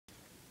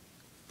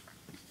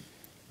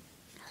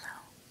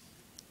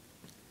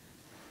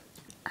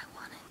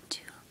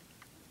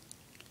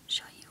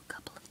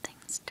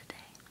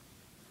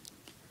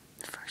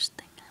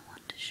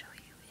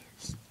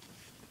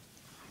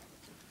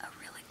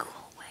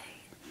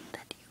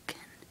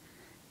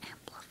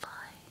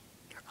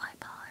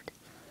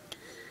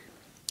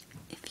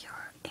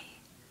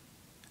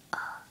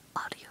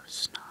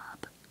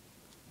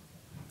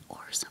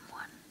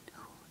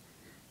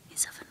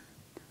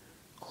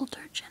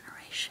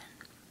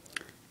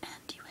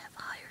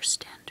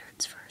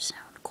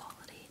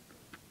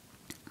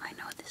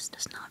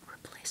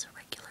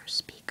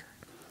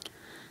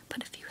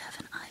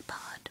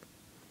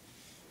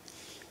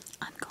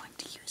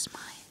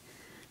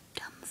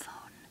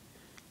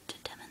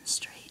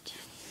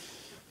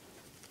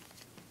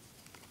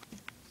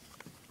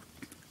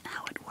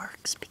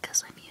works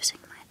because I'm using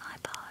my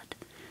iPod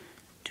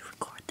to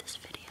record this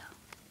video.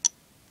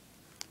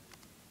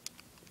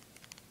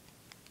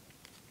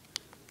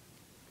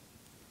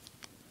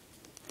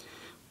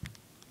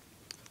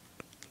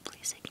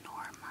 Please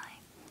ignore my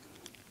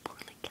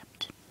poorly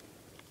kept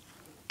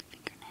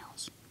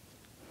fingernails.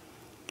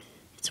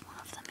 It's one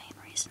of the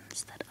main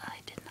reasons that I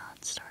did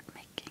not start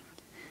making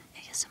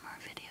ASMR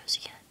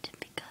videos yet,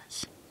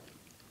 because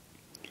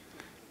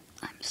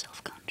I'm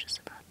self-conscious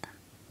about them.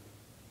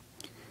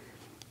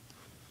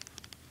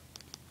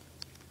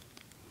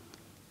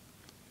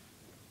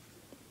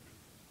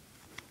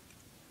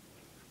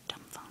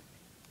 Dumb phone.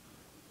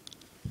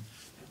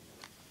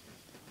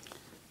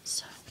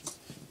 So,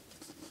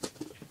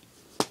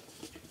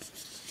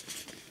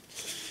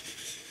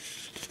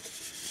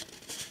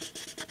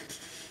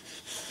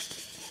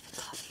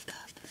 coffee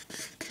cup.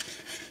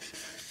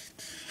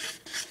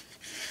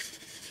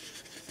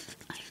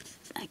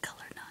 I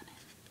colored on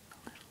it a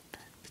little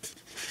bit.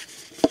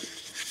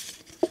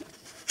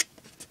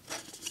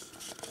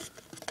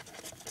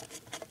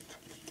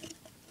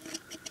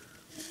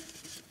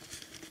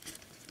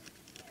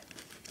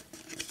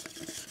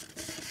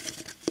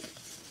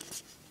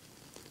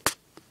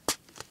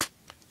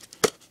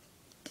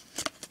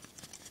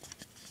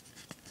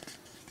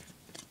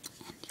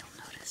 And you'll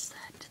notice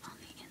that on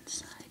the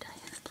inside I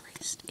have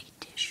placed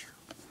a tissue.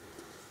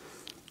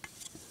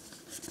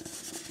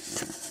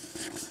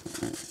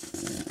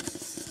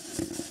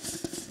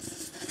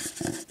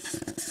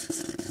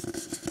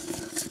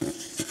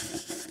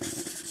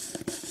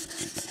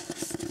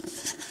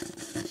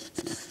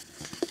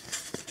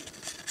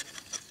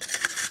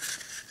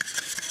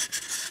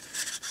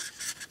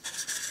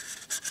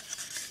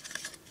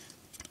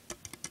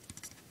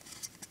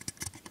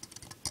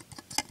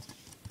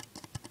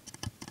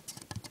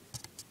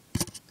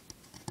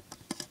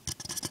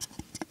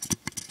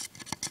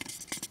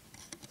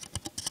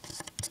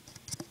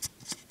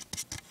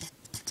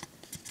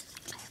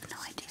 I have no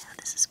idea how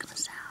this is going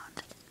to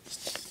sound.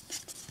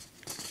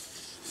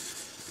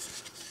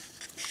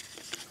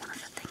 One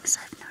of the things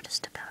I've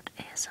noticed about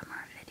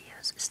ASMR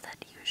videos is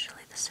that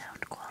usually the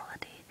sound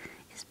quality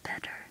is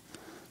better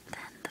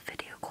than the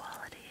video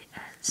quality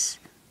as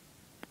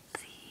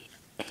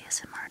the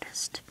ASMR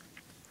artist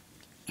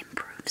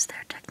improves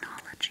their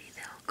technology.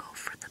 They'll go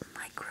for the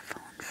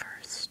microphone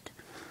first,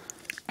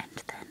 and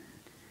then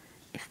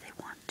if they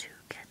want to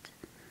get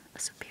a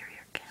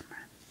superior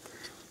camera.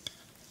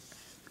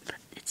 But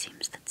it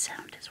seems that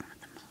sound is one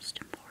of the most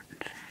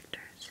important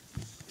factors.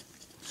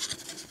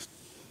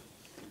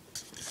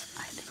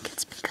 I think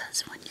it's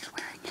because when you're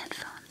wearing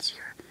headphones,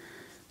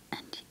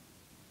 and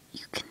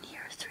you can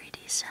hear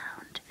 3D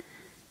sound,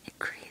 it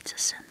creates a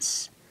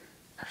sense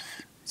of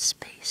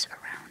space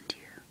around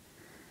you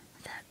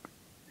that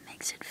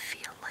makes it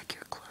feel like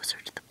you're closer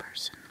to the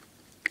person,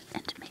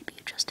 and maybe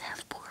you just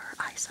have poorer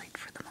eyesight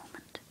for the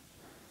moment.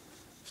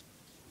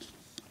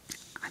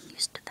 I'm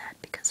used to that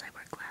because I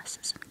wear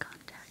glasses and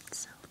contacts,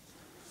 so.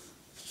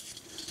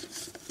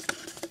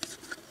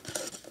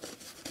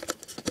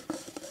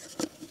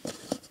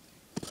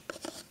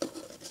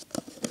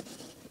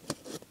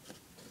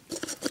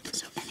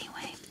 So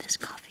anyway, this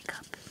coffee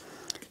cup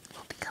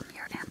will become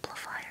your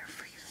amplifier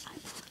for your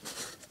iPod.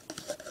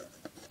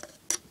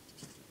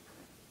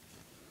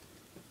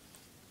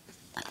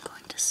 I'm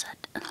going to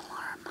set an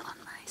alarm on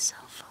my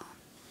cell phone.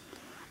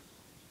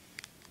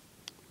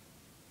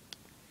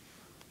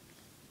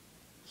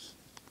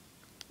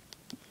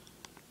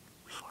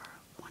 For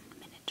 1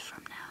 minute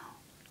from now.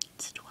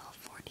 It's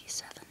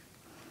 12:47.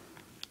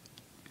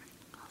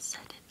 I'll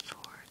set it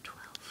for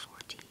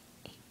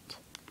 12:48.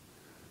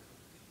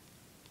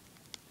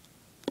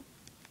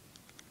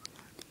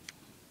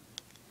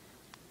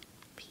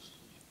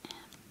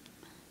 PM.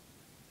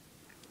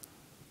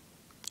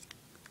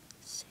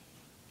 Save.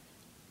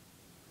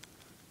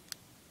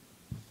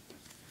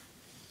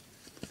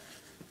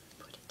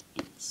 Put it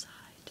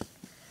inside.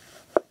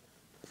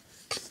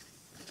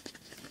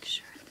 Make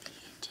sure the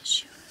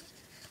tissue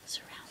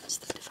surrounds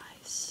the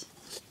device.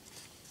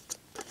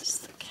 Place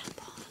the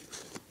cap on.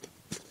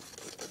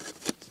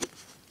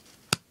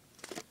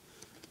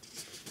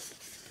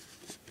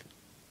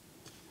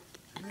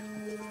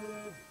 And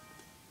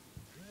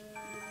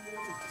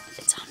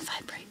it's on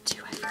vibrate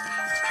too, I forgot.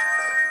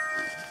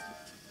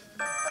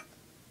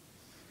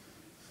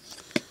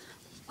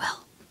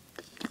 Well,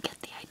 you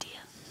get the idea.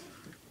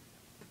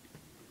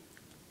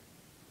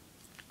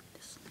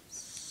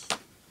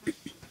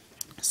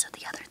 So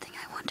the other thing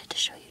I wanted to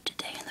show you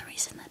today, and the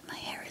reason that my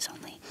hair is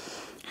only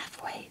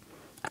halfway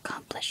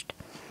accomplished,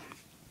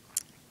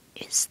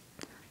 is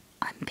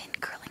I'm pin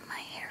curling my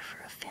hair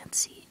for a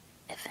fancy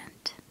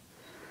event.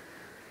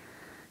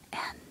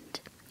 And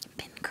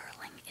pin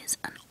curling is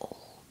an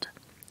old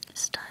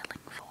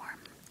styling form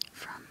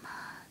from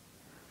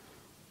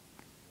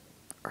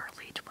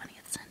early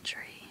 20th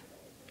century,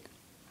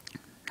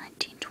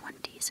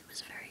 1920s. It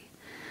was very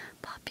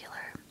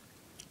popular,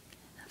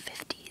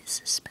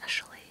 50s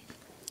especially.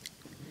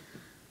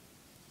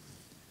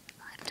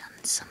 I've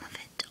done some of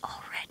it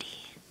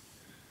already.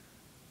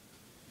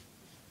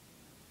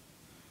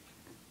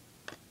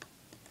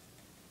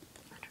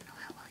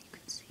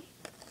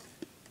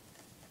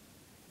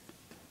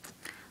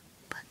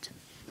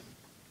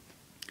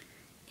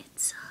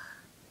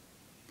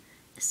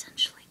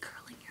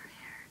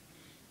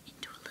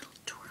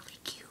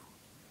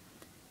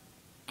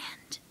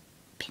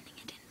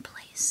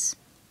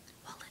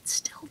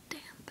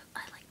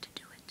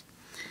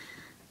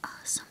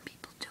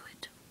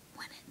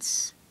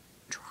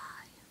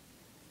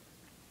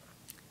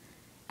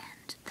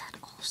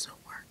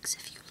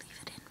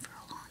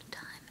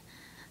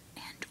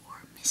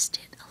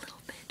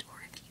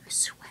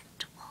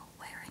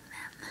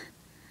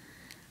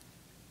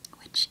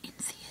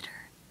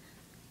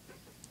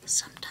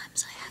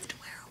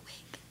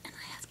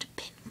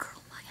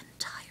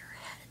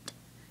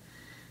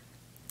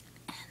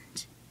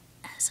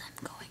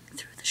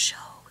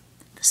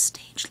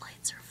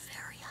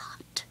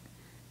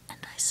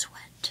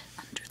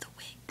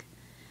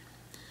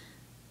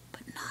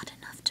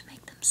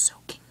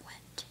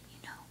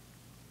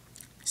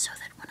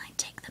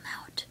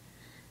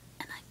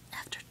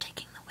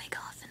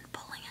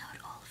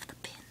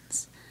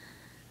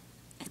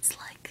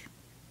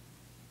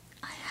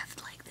 have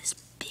like this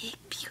big,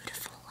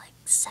 beautiful, like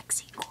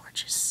sexy,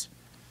 gorgeous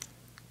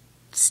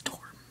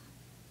storm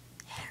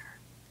hair.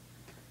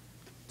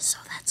 So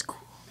that's cool.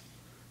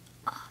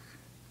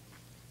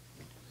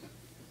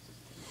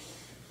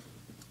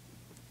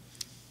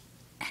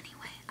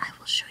 Anyway, I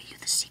will show you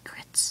the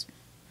secrets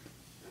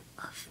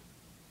of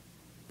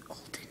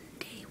olden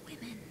day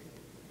women,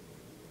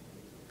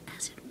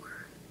 as it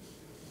were.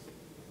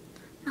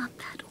 Not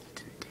that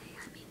olden day,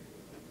 I mean,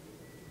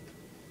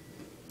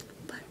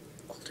 but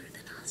older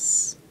than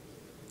us.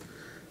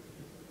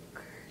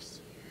 Curse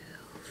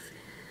you,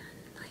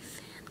 fan. My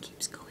fan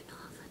keeps going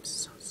off. I'm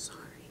so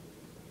sorry.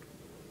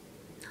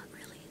 Not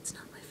really, it's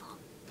not my fault.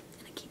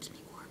 And it keeps me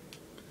warm.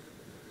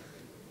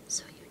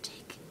 So you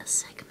take a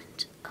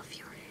segment of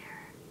your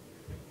hair.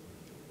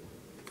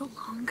 The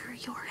longer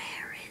your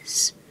hair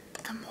is,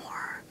 the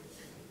more,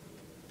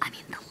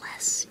 the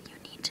less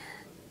you need to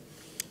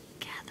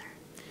gather.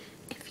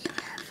 If you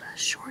have a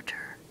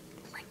shorter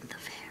length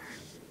of hair,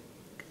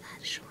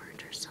 that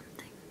short or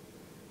something,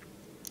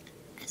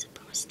 as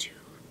opposed to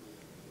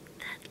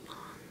that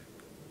long,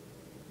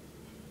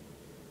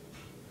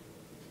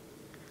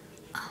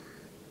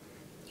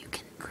 you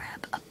can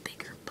grab a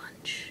bigger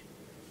bunch,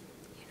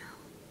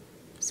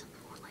 something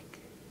more like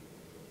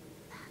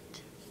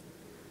that.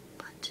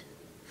 But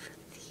for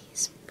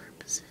these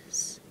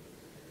purposes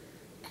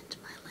and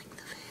my length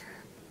of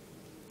hair,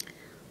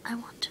 I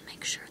want to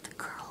make sure the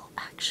curl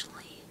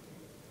actually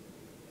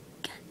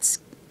gets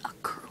a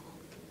curl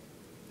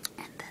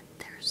and that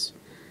there's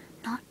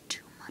not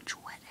too much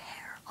wet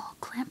hair all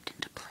clamped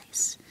into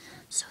place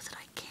so that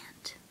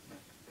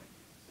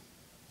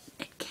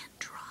it can't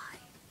dry.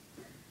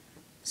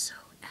 So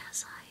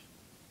as I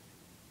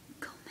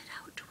comb it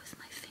out with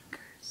my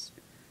fingers,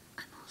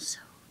 I'm also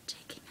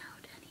taking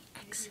out any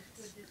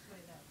excess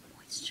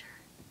moisture.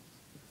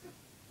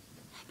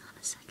 Hang on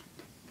a second.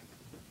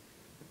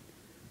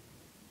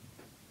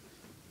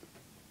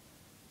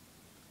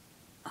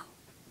 Oh,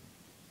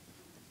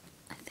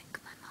 I think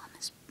my mom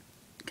is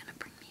gonna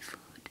bring me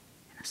food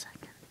in a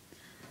second.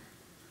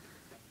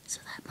 So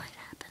that might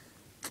happen.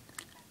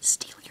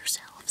 Steel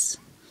yourselves.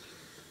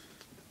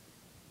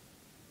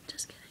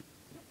 Just kidding.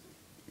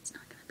 It's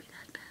not gonna be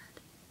that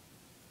bad.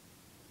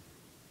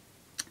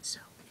 So,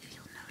 if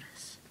you'll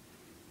notice,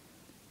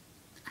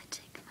 I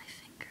take my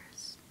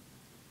fingers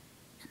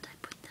and I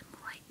put them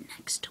right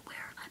next to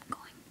where I'm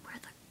going, where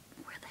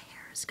the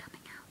hair is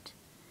coming out,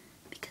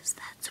 because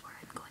that's where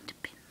I'm going to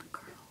pin the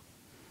curl.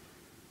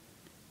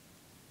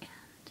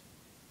 And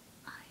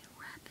I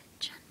wrap it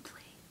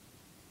gently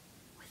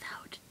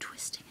without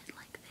twisting it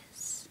like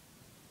this,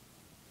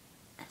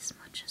 as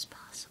much as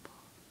possible.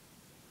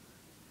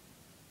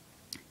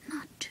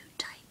 Not too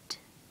tight,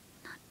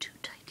 not too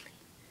tightly,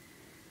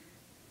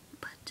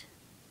 but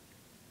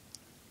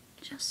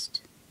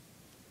just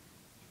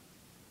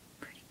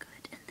pretty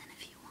good. And then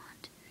if you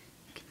want,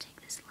 you can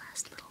take this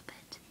last little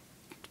bit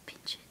and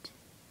pinch it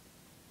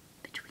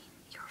between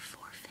your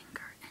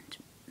forefinger and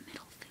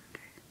middle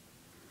finger.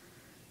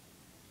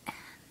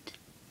 And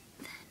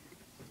then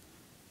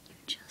you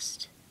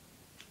just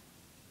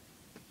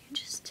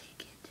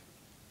take it,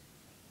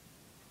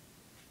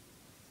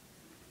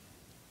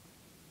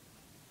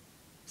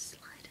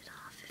 slide it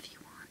off if you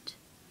want,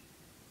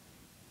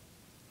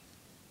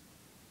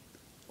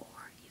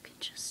 or you can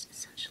just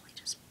essentially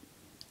just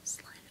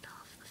slide it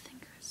off the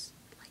fingers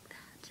like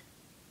that.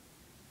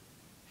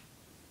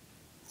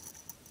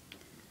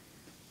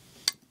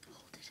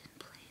 Hold it in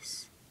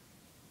place.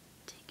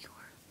 Take your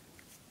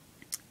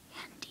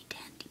handy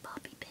dandy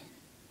bobby pin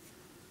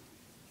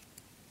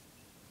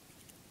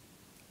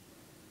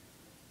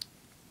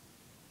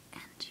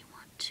and you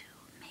want to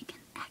make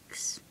an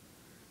X.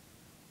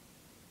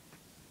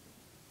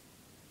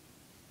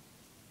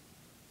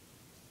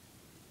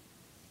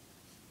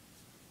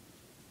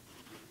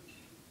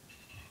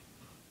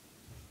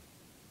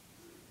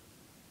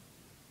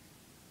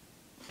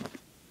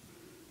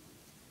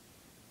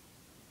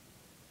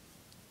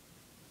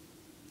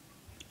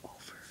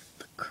 Over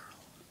the curl.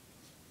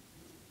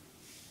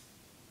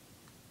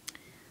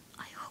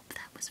 I hope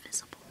that was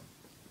visible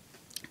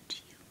to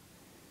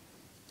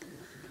you.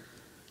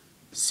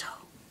 So,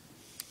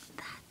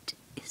 that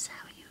is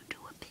how you do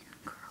a pin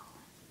curl.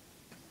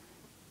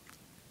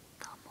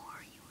 The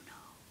more you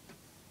know.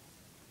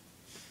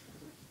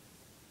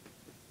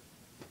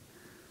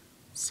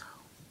 So,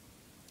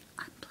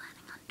 I'm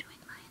planning on doing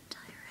my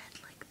entire head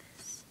like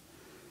this.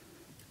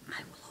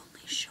 I will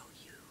only show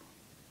you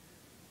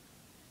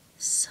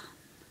some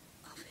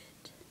of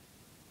it.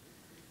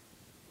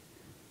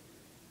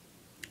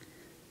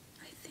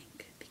 I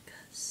think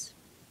because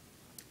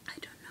I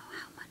don't know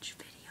how much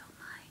video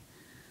my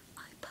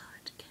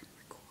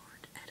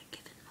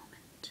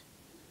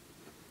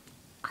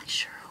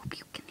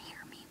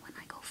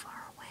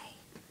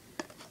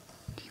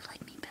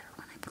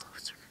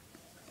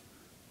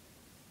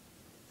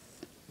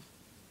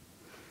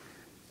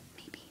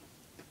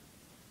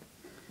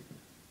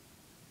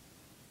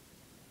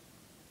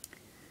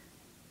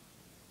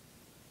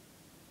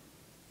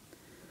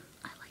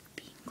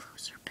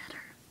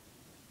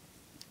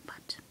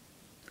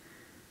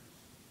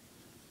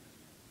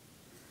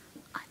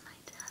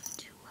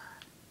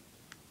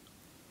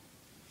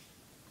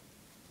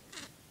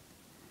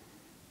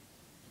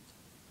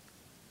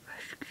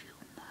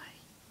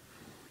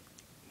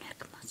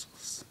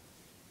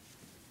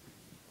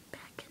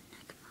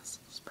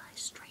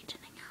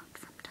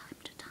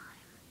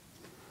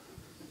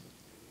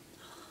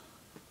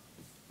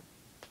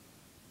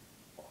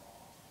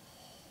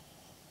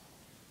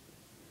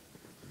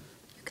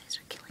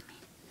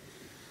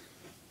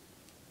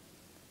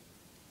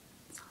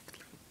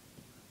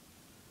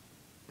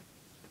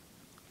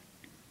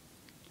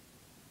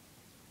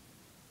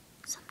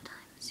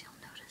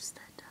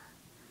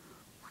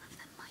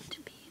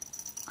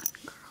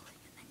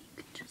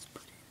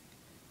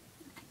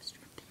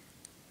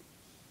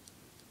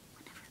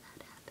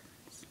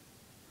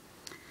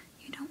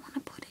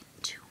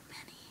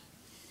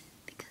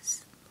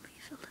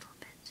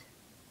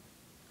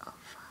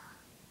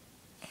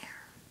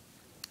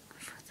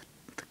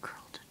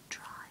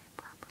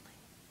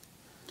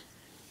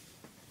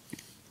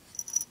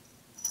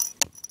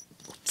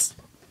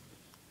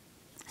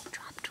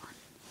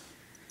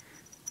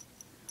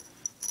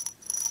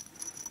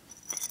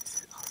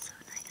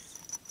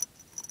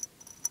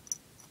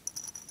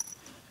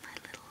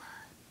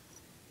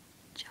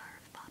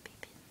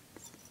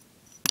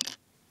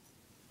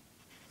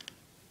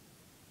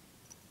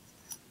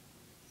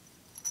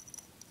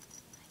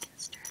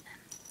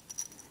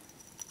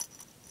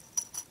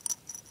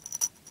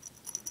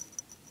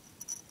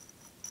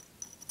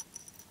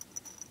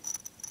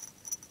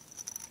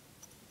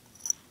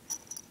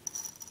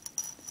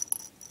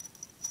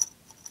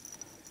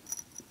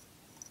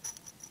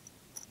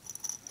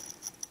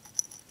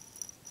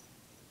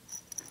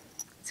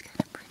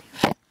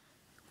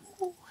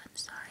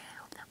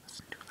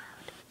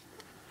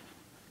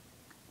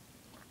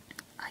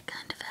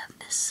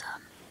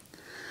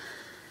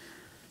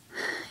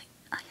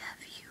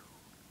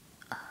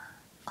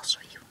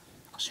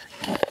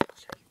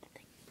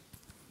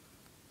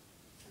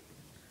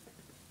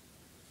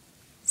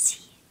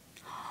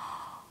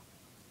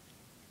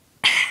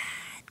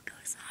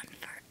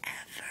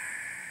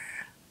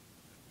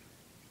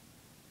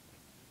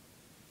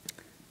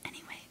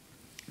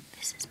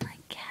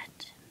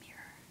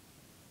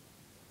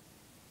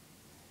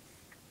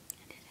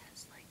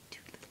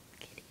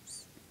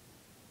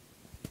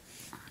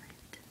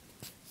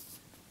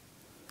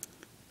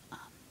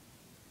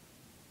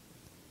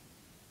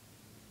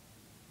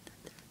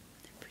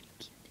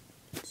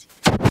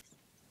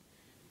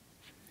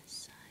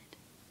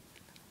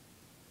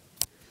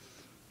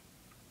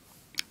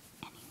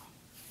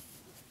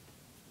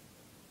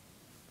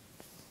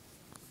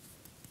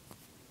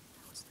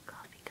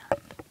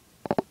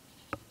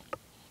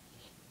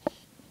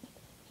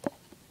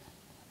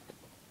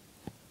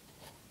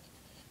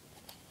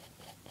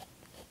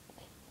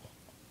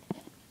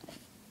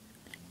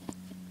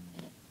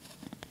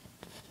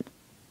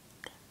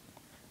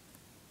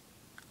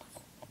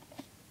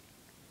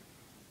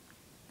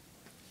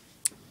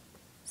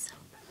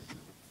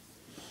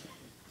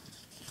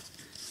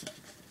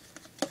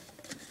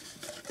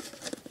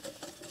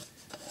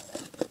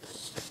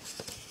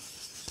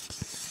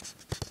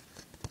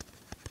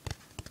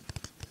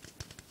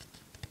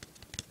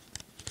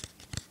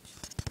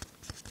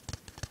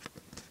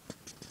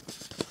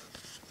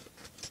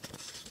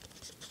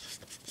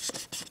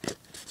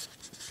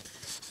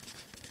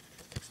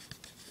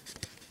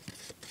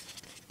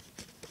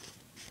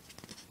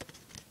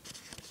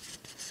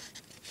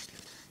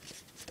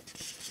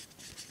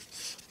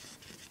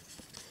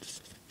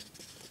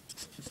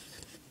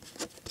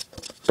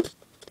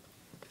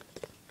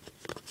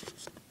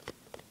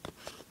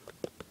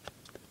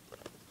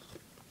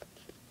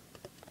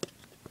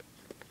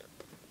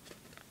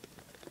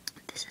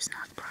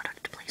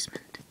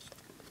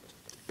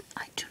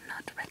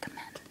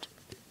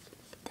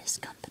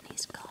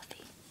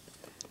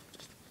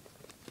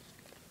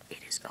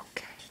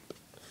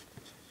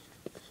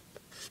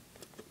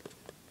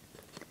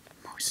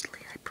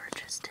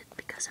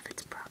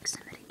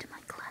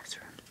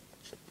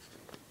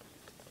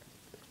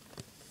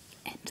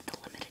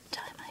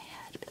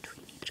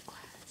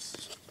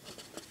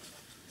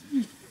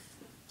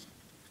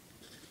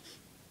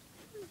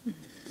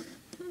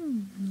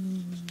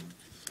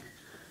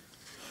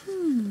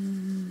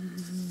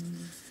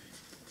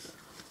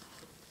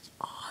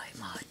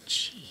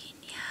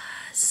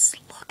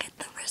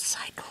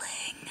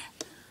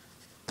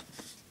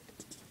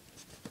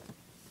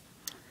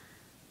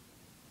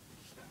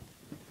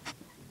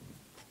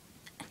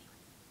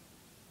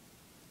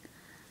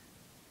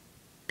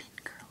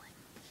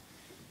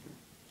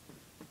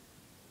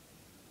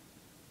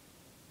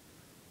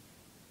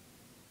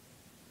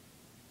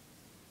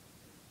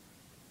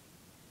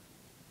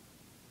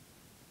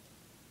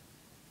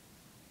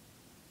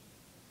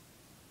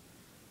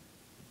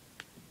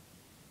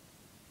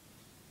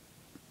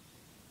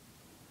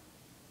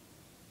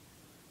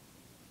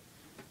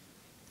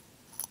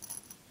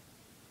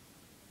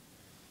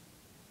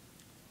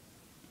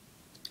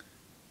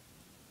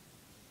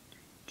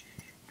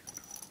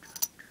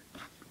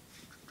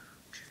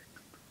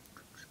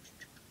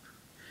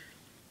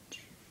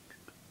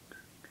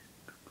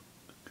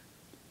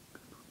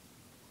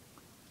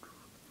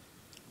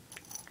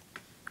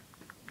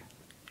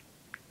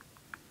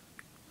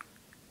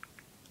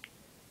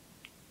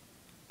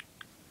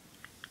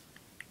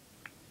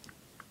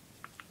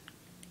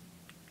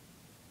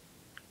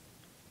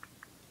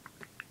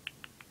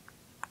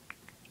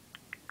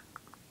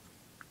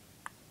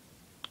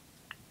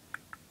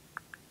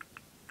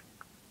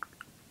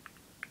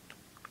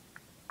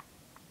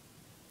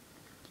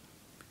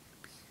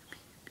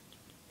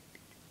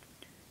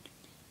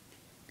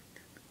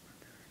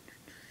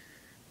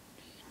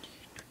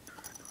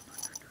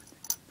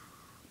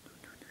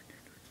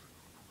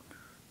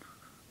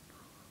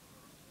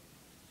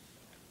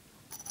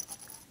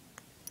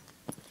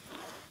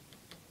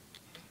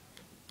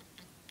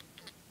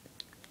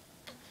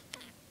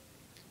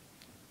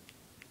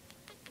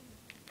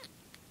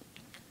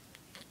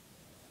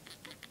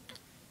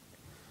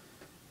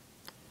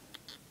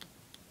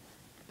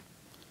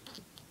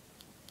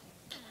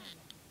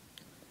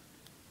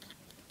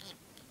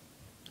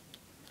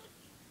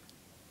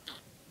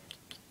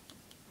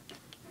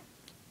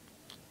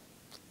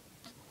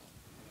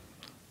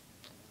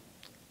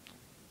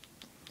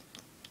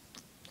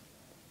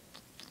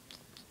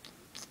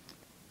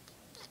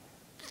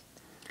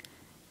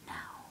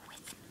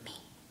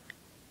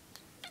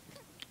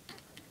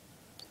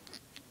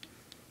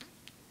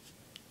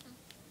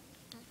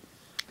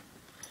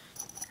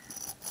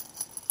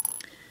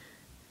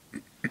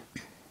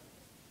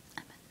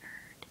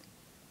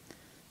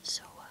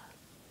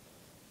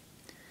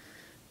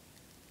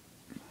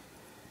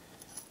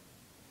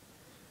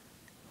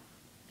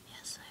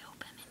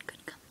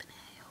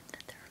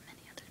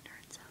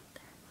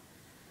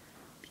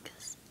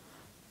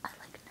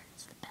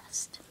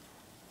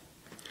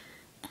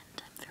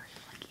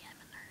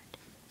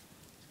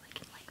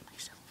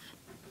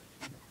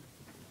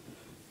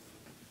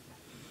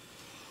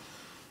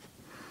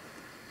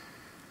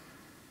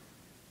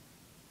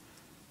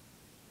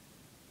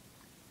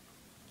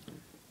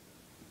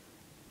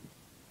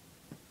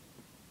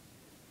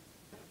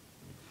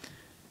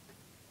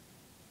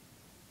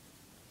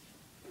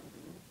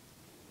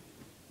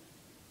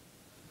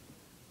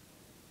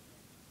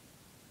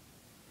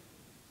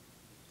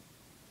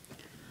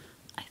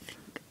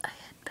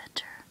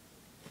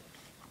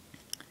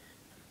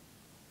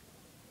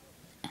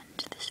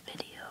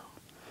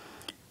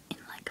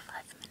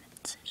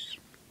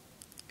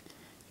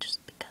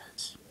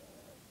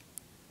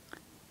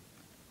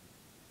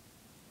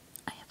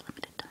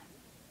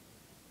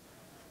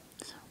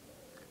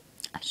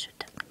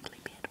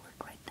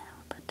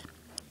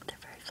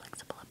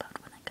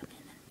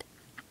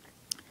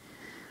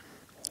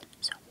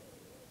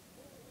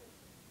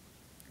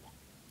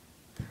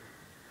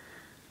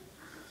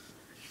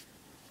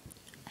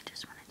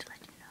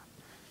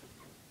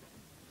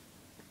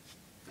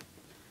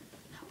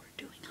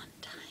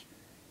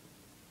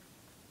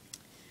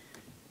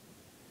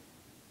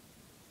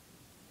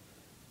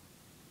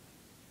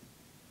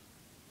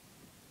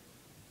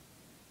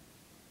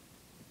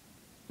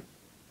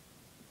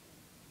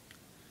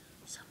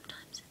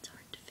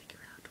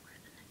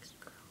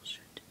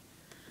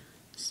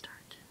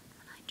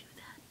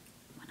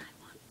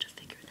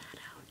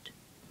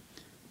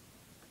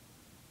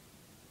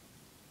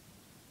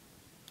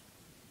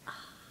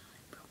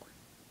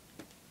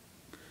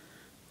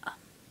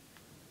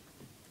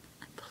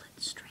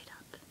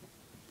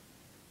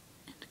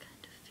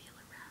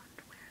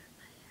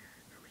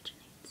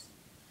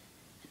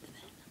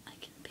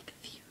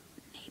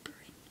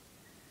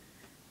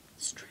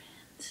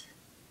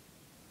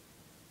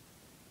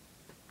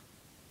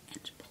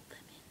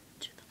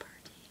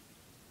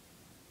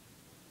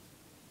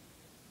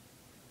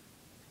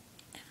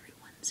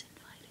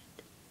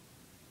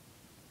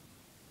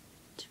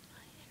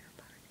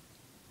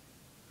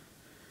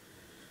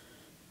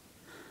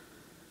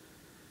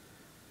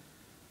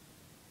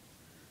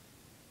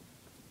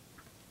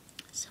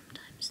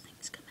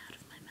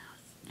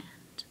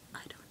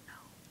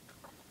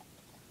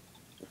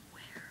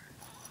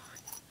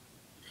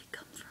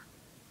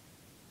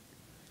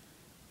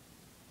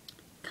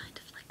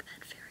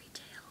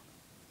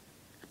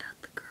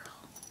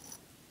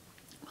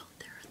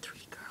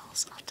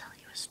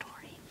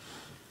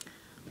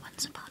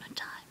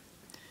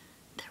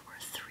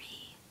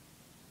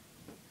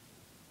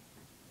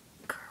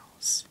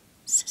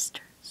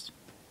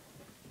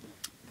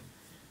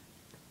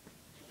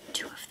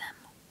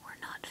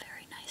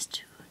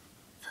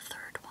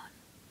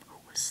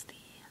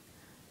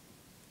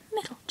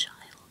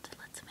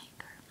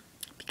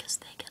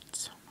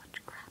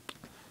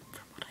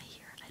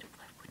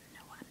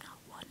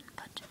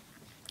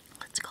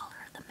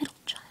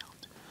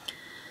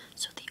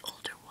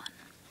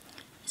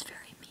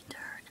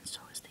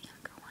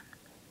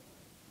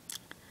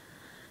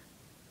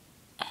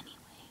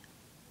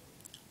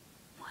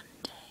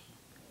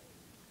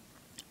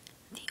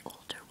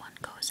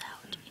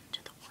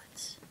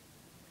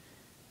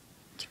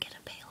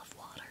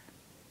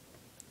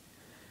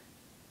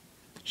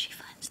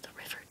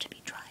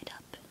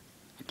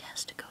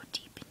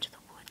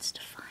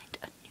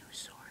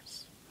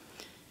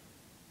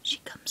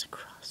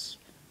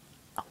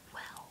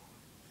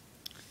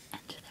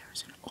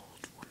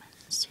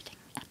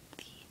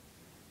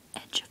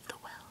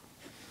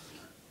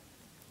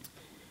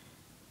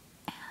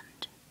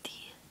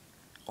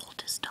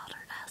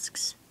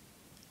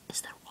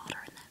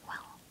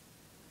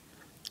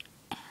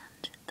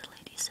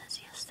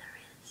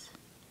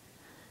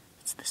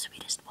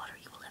water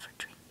you will ever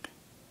drink.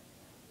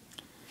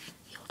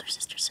 The older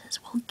sister says,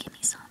 well, give me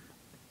some,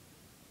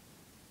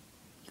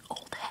 you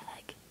old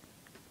hag.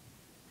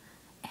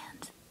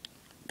 And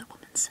the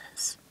woman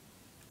says,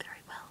 very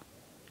well.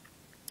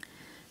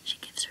 She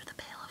gives her the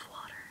pail of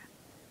water,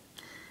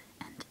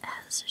 and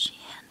as she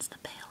hands the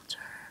pail to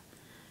her,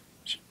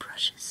 she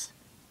brushes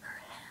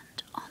her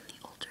hand on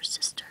the older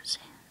sister's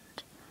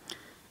hand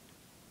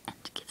and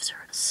gives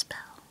her a spell.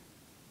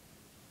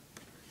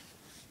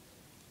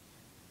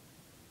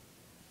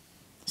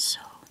 So,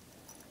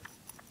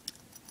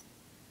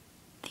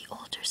 the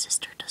older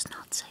sister does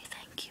not say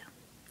thank you.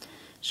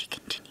 She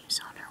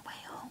continues on her way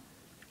home,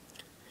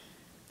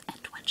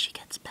 and when she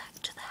gets back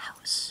to the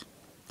house,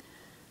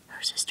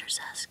 her sister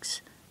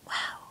asks,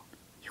 wow,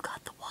 you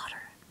got the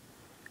water.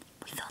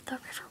 We thought the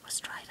river was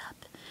dried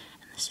up.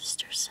 And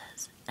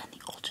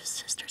the oldest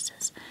sister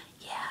says,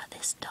 yeah,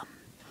 this dumb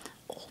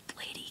old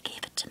lady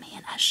gave it to me,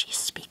 and as she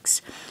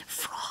speaks,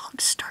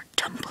 frogs start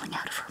tumbling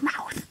out of her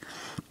mouth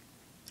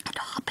and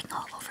hopping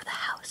all over the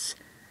house.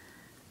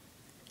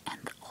 And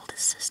the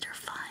oldest sister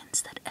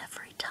finds that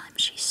every time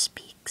she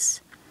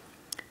speaks,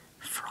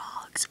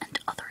 frogs and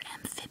other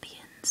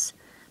amphibians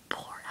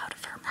pour out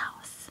of her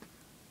mouth.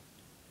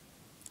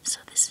 So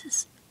this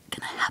is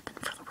gonna happen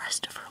for the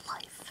rest of her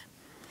life.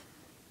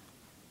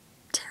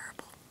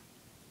 Terrible.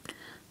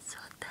 So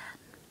then,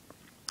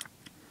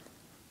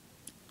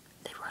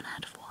 they run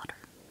out of water.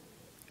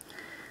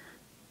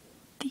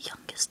 The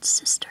youngest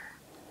sister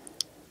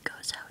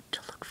goes out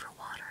to look for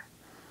water,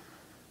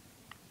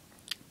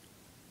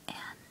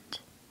 and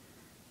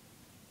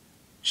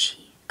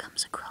she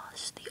comes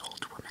across the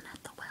old woman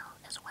at the well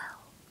as well.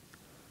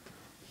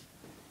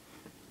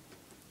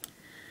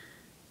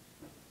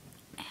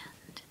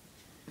 And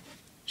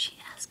she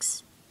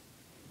asks,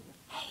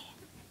 hey,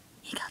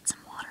 you got some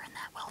water in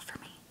that well for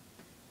me?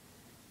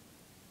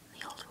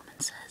 The old woman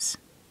says,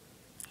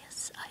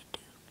 yes, I do.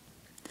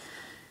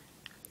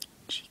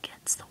 She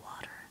gets the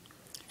water,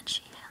 and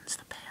she hands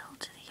the pail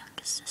to the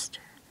youngest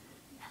sister,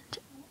 and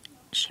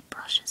she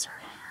brushes her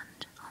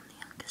hand on the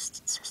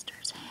youngest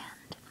sister's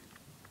hand.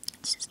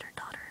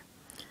 Sister-daughter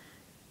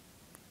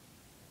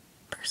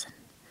person.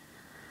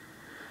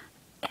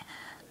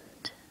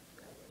 And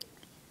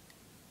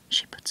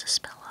she puts a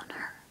spell on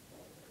her.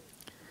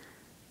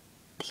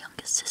 The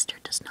youngest sister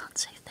does not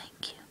say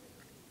thank you.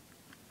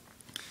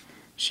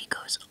 She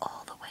goes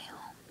all the way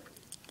home,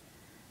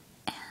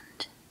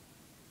 and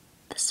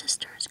the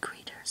sisters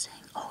greet her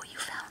saying, oh, you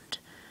found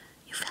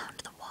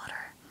the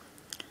water.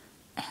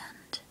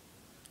 And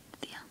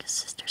the youngest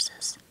sister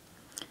says,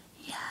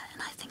 yeah,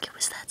 and I think it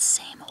was that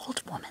same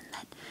old woman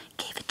that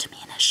gave it to me,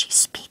 and as she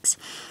speaks,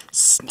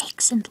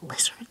 snakes and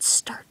lizards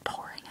start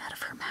pouring out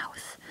of her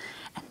mouth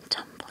and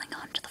tumbling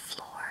onto the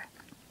floor.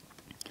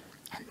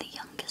 And the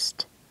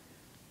youngest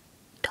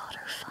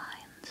daughter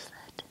finds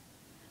that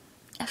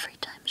every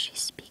time she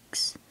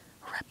speaks,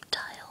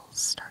 reptiles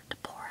start to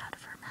pour out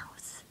of her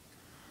mouth.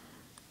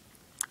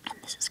 And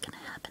this is going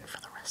to happen for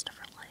the rest of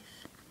her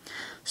life.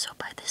 So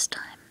by this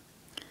time,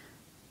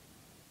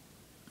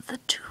 the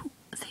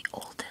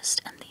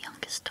oldest and the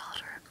youngest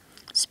daughter,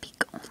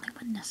 speak only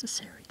when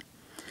necessary.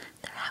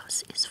 Their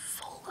house is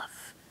full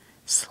of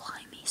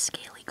slimy,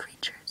 scaly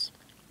creatures.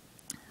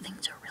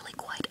 Things are really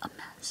quite a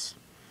mess.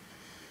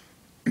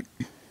 And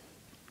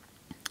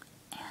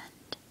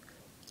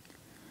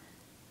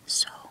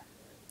so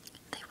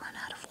they run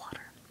out of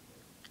water.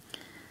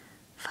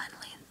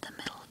 Finally, the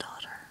middle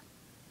daughter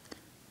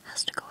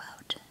has to go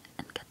out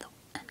and get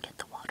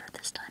the water.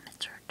 This time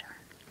it's her turn.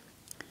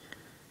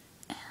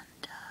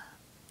 And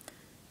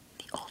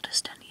the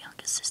oldest and the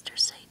youngest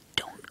sisters say,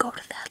 don't go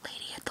to that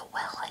lady at the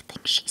well. I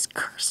think she's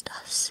cursed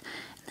us.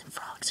 And then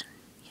frogs and,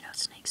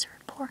 snakes are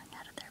pouring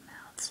out of their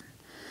mouths. And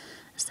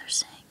as they're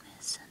saying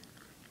this, and,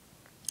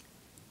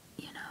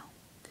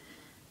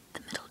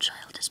 the middle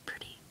child is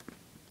pretty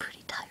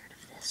tired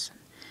of this, and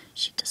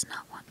she does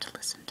not want to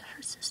listen to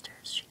her sisters.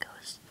 She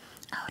goes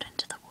out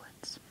into the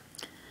woods.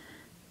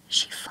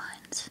 She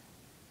finds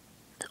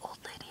the old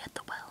lady at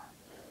the well,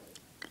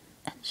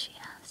 and she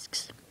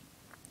asks,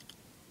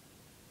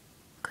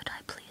 could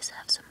I please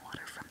have some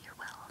water from your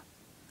well?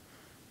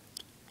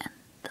 And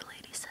the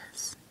lady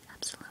says,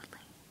 absolutely,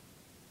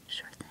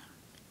 sure thing.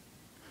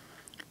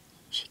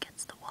 She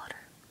gets the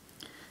water.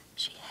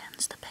 She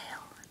hands the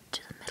pail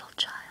to the middle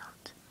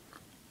child,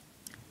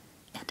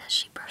 and as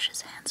she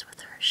brushes hands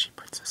with her, she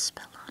puts a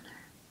spell on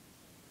her.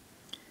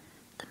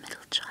 The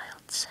middle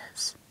child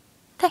says,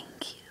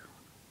 thank you,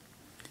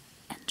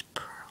 and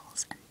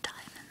pearls and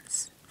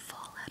diamonds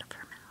fall out of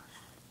her mouth.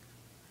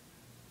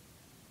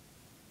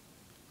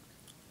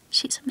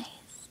 She's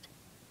amazed,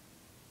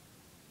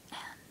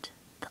 and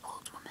the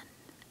old woman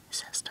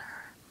says to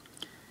her,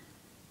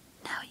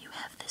 now you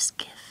have this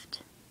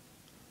gift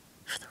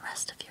for the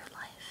rest of your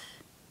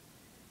life.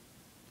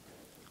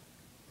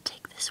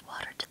 Take this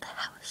water to the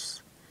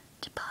house,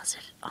 deposit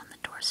it on the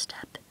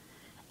doorstep,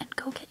 and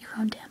go get your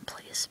own damn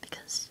place,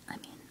 because,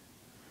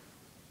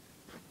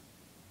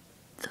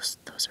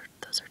 those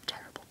are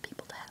terrible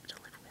people to have to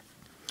live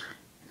with.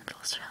 And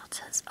it'll Rothschild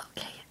says,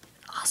 okay,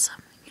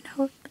 awesome, you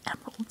know,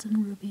 emeralds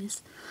and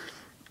rubies,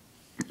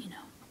 you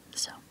know,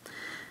 so,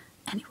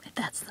 anyway,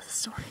 that's the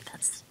story,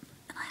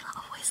 and I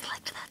always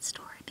liked that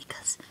story,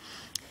 because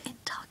it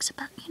talks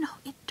about, you know,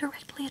 it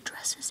directly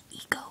addresses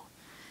ego,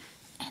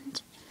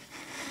 and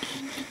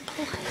being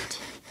impolite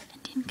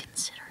and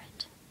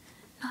inconsiderate,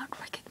 not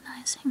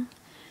recognizing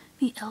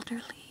the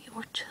elderly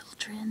or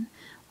children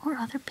or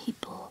other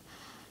people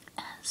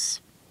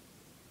as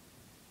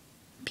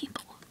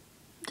people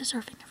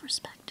deserving of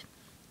respect.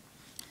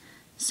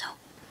 So,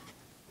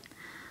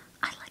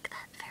 I like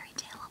that fairy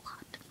tale a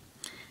lot.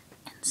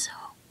 And so,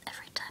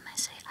 every time I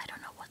say, I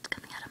don't know what's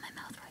coming out of my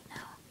mouth right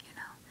now, you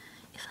know,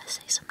 if I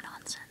say some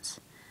nonsense,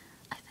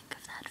 I think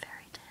of that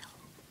fairy tale.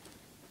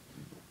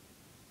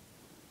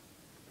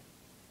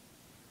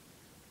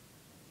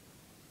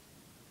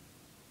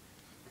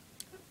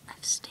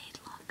 I've stayed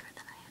longer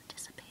than I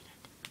anticipated.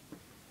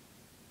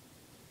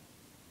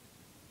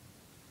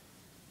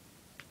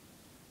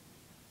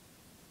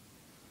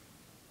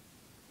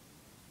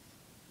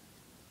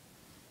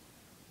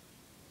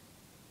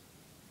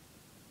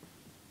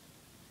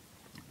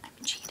 I'm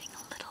cheating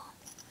a little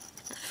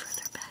the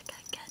further back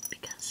I get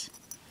because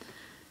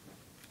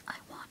I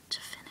want to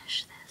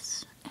finish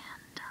this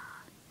and,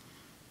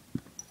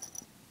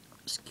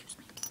 excuse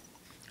me,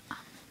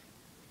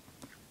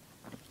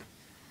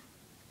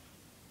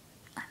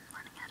 I'm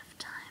running out of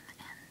time,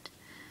 and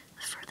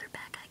the further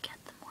back I get,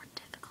 the more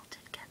difficult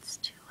it gets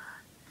to,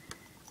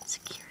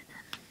 secure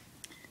them.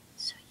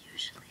 So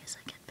usually as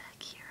I get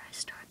back here, I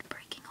start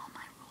breaking all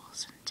my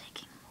rules and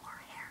taking more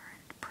hair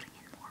and putting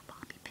in more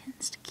bobby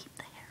pins to keep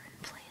the hair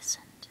in place,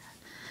 and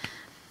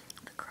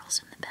the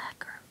curls in the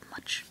back are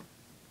much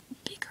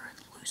bigger and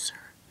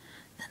looser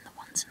than the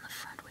ones in the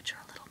front, which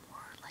are a little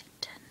more like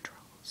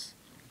tendrils.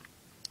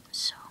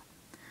 So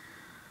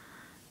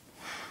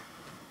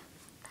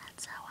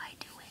that's how I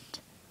do it.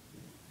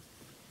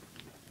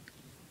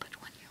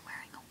 But when you're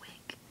wearing a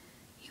wig,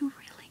 you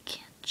really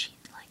can't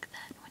cheat like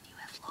that when you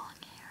have long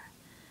hair.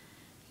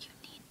 You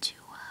need to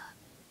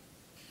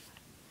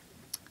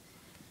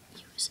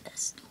use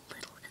as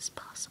little as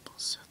possible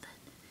so that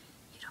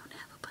you don't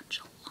have a bunch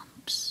of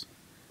lumps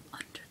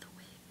under the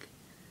wig.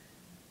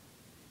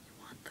 You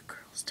want the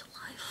curls to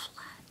lie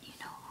flat, you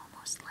know,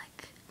 almost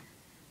like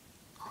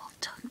all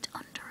tucked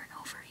under and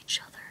over each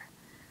other,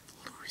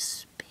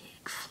 loose,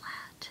 big,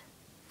 flat,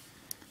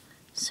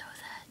 so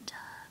that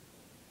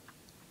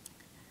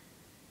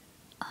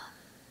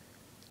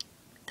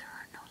there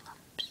are no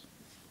lumps.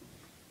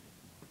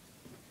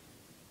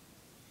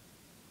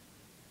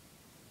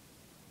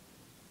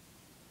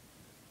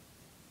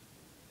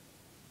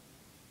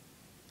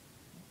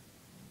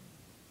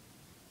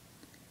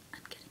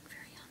 I'm getting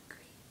very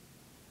hungry.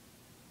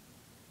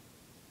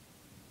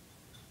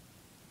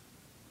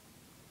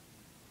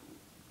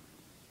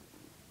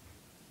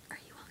 Are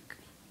you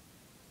hungry?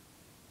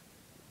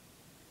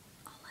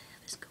 All I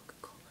have is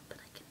Coca-Cola, but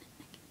I can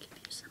give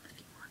you some if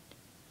you want.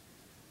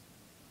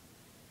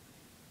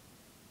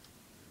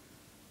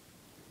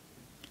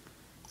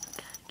 You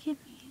gotta give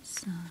me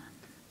some.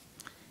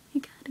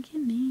 You gotta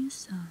give me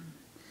some.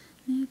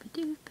 You gotta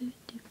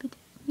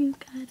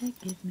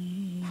give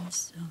me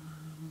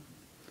some.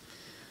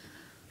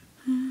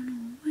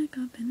 I wake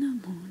up in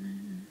the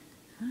morning,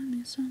 I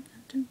need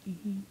something to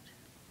eat.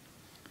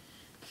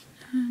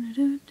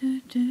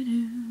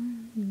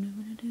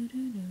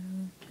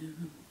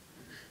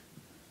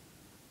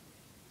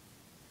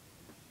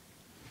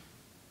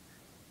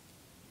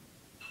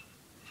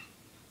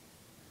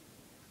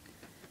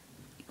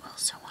 You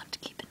also want to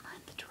keep in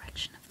mind the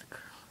direction of the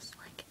curls.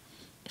 Like,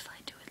 if I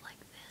do it like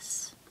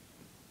this,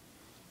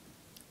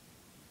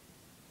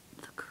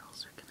 the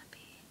curls are going to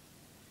be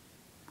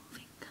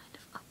moving kind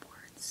of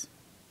upwards.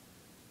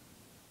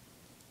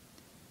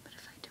 But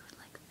if I do it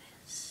like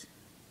this,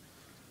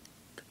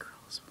 the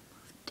curls will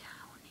move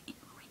down in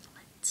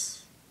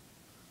ringlets.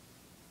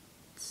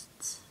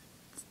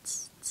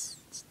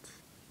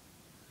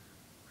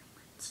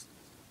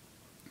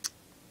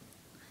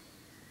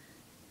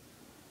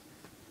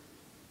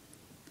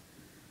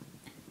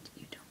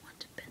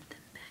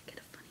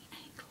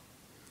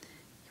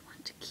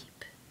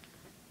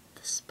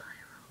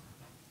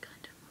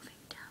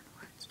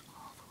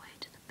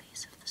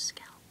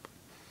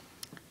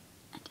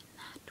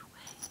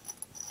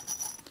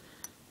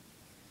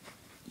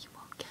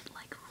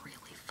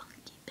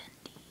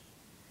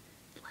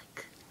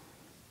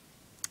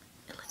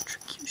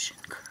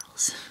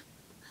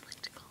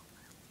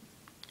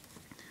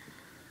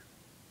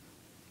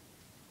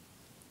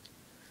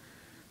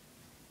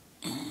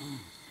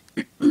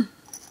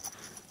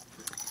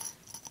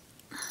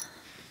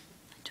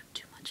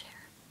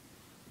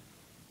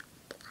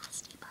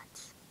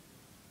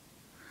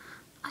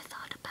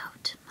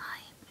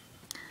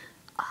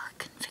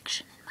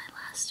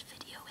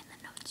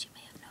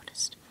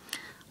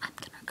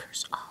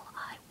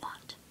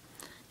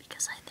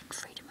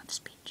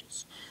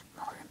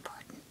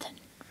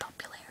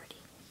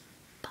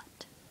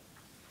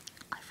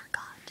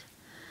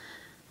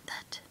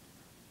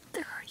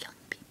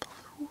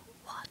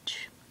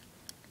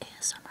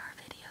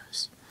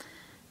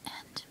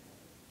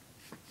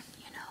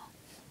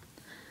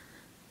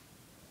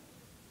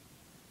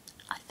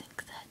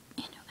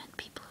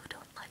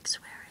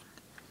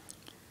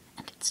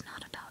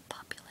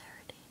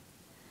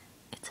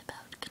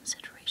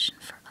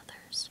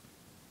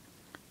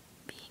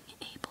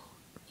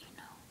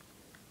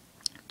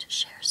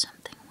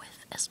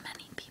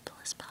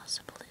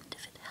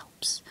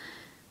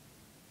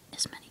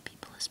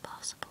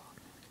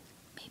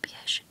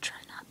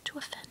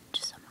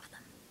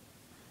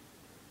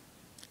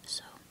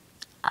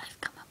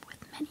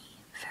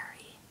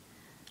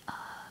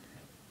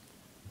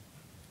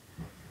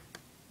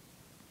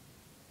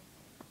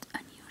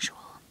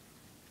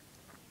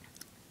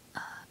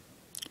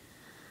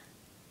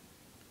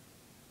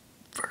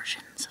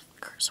 versions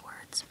of curse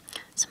words.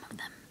 Some of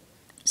them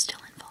still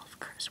involve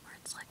curse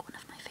words, like one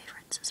of my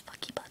favorites is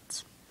fucky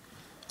butts.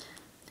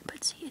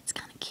 But see, it's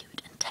kind of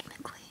cute, and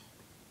technically,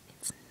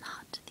 it's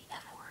not the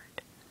F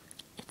word.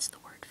 It's the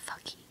word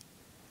fucky,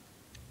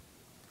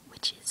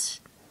 which is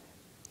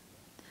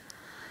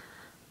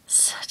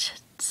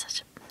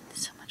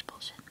so much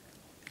bullshit.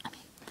 I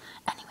mean,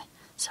 anyway,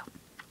 so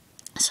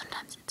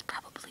sometimes it's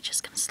probably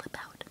just gonna slip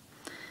out,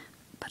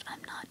 but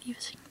I'm not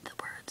using the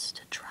words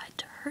to try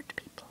to hurt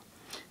people,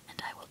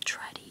 and I will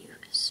try to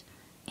use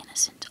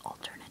innocent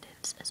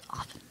alternatives as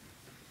often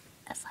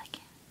as I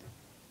can.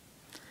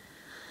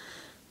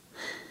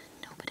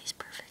 Nobody's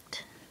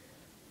perfect,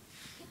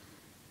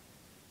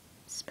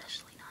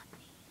 especially not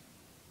me,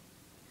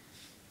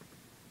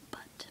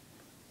 but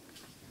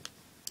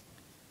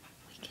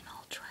we can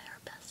all try our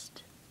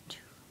best to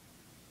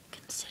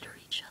consider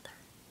each other,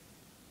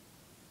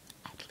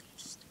 at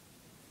least.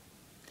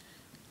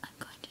 I'm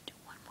going to do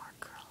one more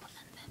curl,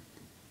 and then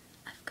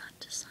I've got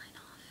to sign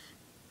off.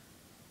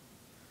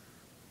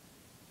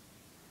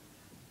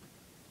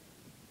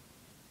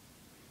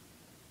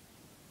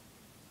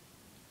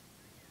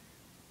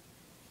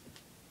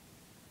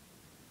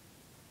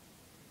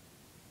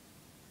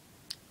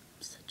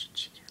 I'm such a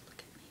cheater. Look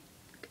at me.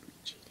 Look at me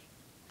cheating.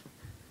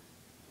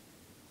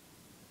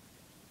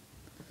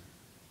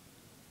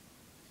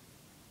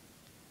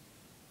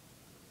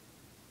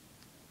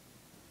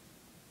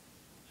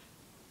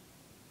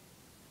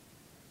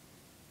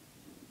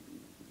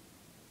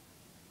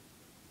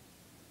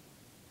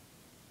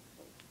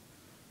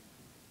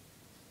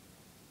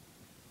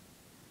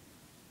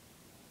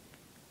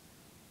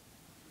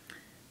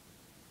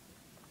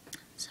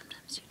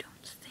 Sometimes you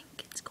don't think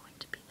it's going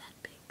to be that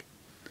big.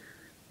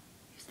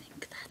 You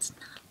think that's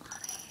not a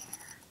lot of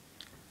hair,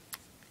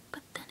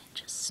 but then it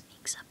just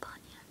sneaks up on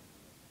you.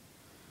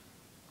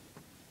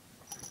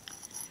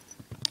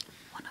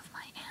 One of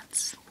my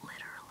aunts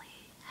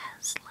literally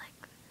has,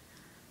 like,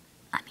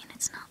 I mean,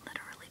 it's not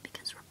literally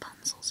because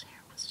Rapunzel's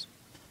hair was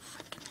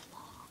freaking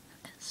long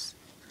as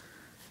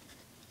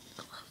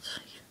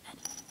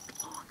any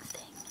long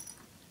thing.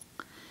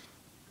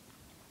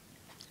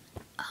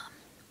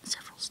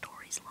 Several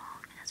stories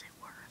long, as it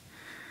were,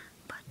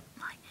 but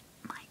my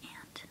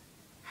aunt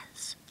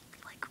has,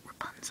 like,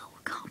 Rapunzel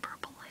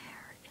comparable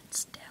hair.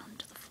 It's down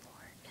to the floor.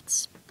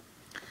 It's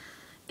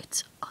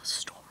a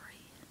story.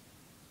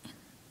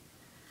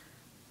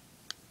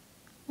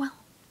 Well,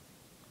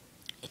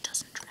 it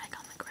doesn't drag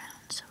on the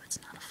ground, so it's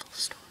not a full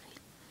story,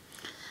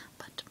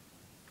 but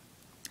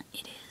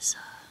it is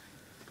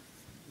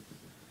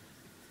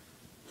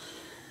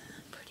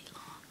pretty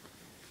long.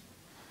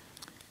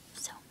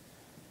 So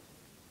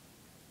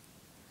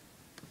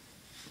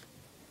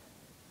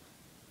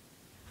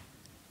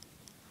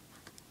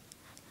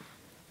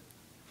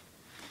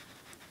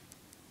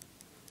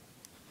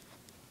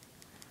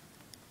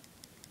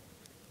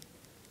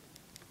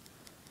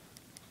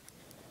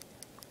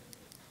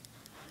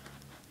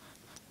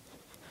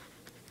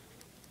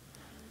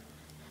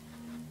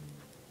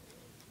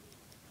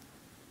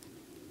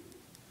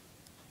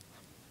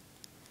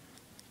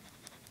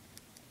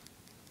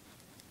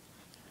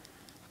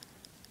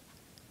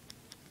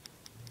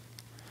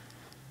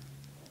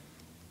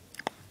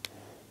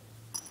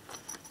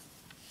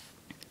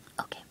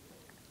okay,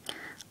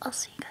 I'll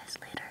see you guys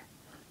later.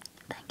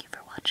 Thank you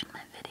for watching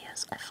my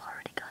videos. I've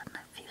already gotten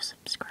a few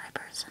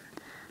subscribers,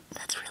 and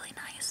that's really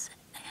nice.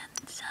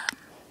 And,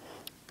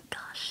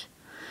 gosh,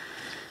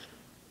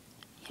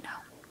 you know,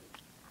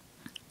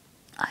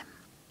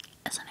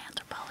 as an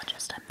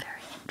anthropologist, I'm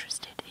very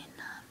interested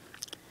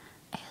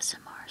in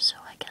ASMR, so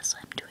I guess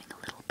I'm doing a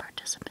little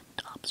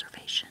participant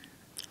observation.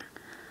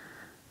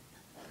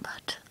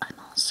 But I'm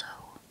also,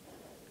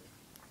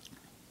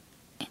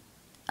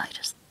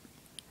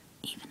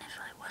 even if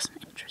I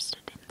wasn't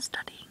interested in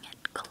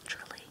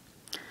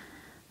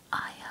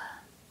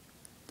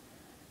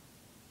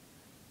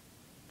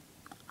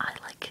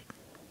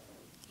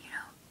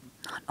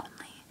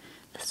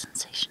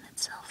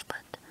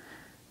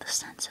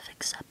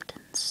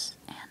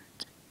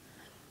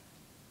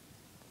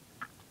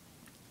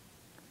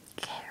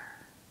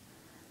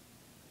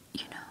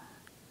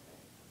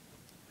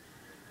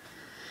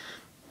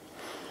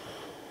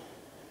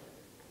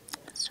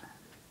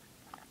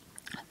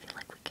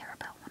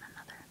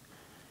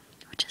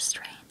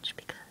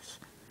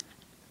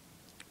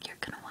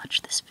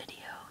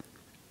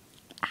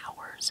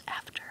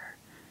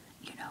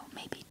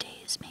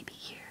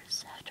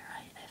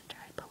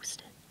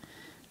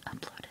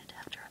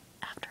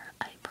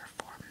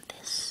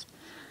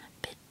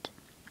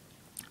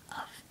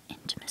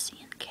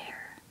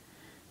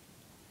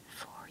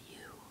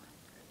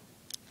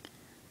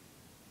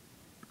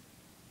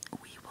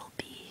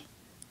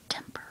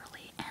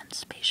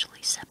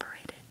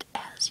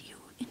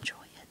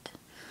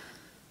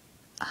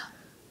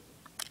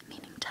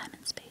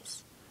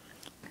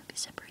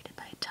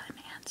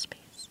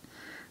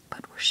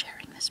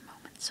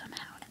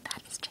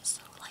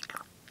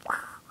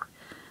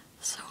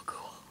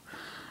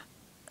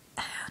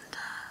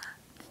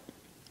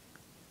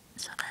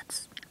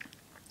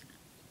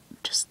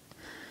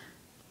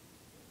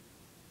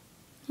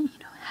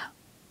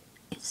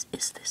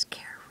is this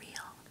care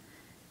real?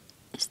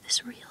 Is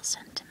this real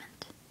sentiment?